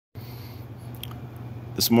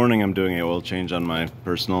This morning I'm doing an oil change on my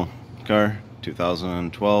personal car,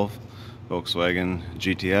 2012 Volkswagen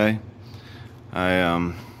GTI.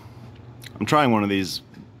 I'm trying one of these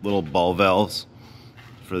little ball valves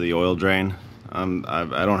for the oil drain.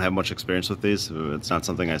 I don't have much experience with these. It's not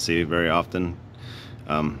something I see very often.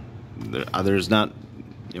 There's not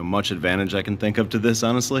much advantage I can think of to this,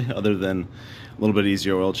 honestly, other than a little bit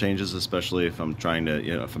easier oil changes, especially if I'm trying to,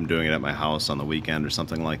 if I'm doing it at my house on the weekend or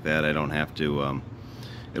something like that. I don't have to,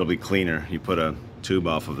 it'll be cleaner. You put a tube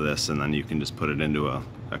off of this and then you can just put it into a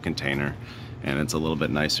container, and it's a little bit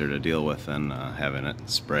nicer to deal with than having it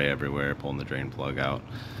spray everywhere, pulling the drain plug out.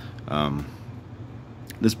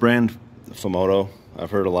 This brand, Fumoto,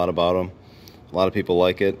 I've heard a lot about them. A lot of people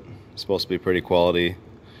like it. It's supposed to be pretty quality.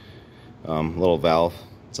 Little valve.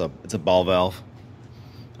 It's a ball valve.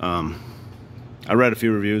 I read a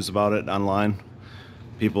few reviews about it online.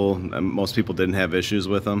 Most people didn't have issues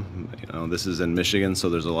with them. This is in Michigan, so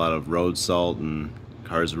there's a lot of road salt, and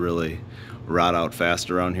cars really rot out fast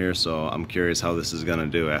around here. So I'm curious how this is gonna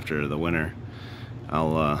do after the winter.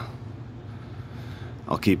 I'll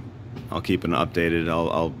keep it updated.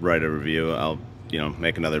 I'll write a review. I'll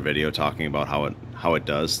make another video talking about how it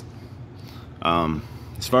does.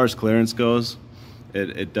 As far as clearance goes,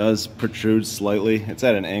 it does protrude slightly. It's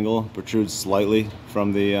at an angle, protrudes slightly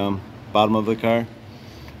from the bottom of the car,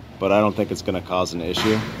 but I don't think it's going to cause an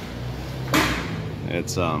issue.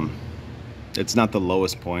 It's not the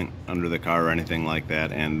lowest point under the car or anything like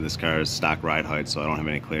that, and this car is stock ride height, so I don't have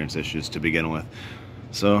any clearance issues to begin with.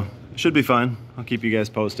 So it should be fine. I'll keep you guys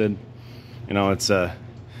posted. It's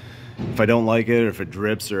if I don't like it, or if it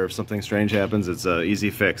drips, or if something strange happens, it's an easy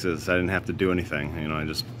fix. I didn't have to do anything. You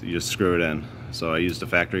just screw it in. So I used a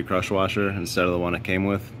factory crush washer instead of the one it came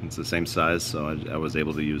with. It's the same size, so I was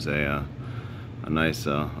able to use a nice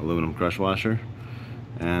aluminum crush washer.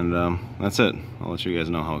 And that's it. I'll let you guys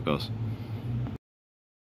know how it goes.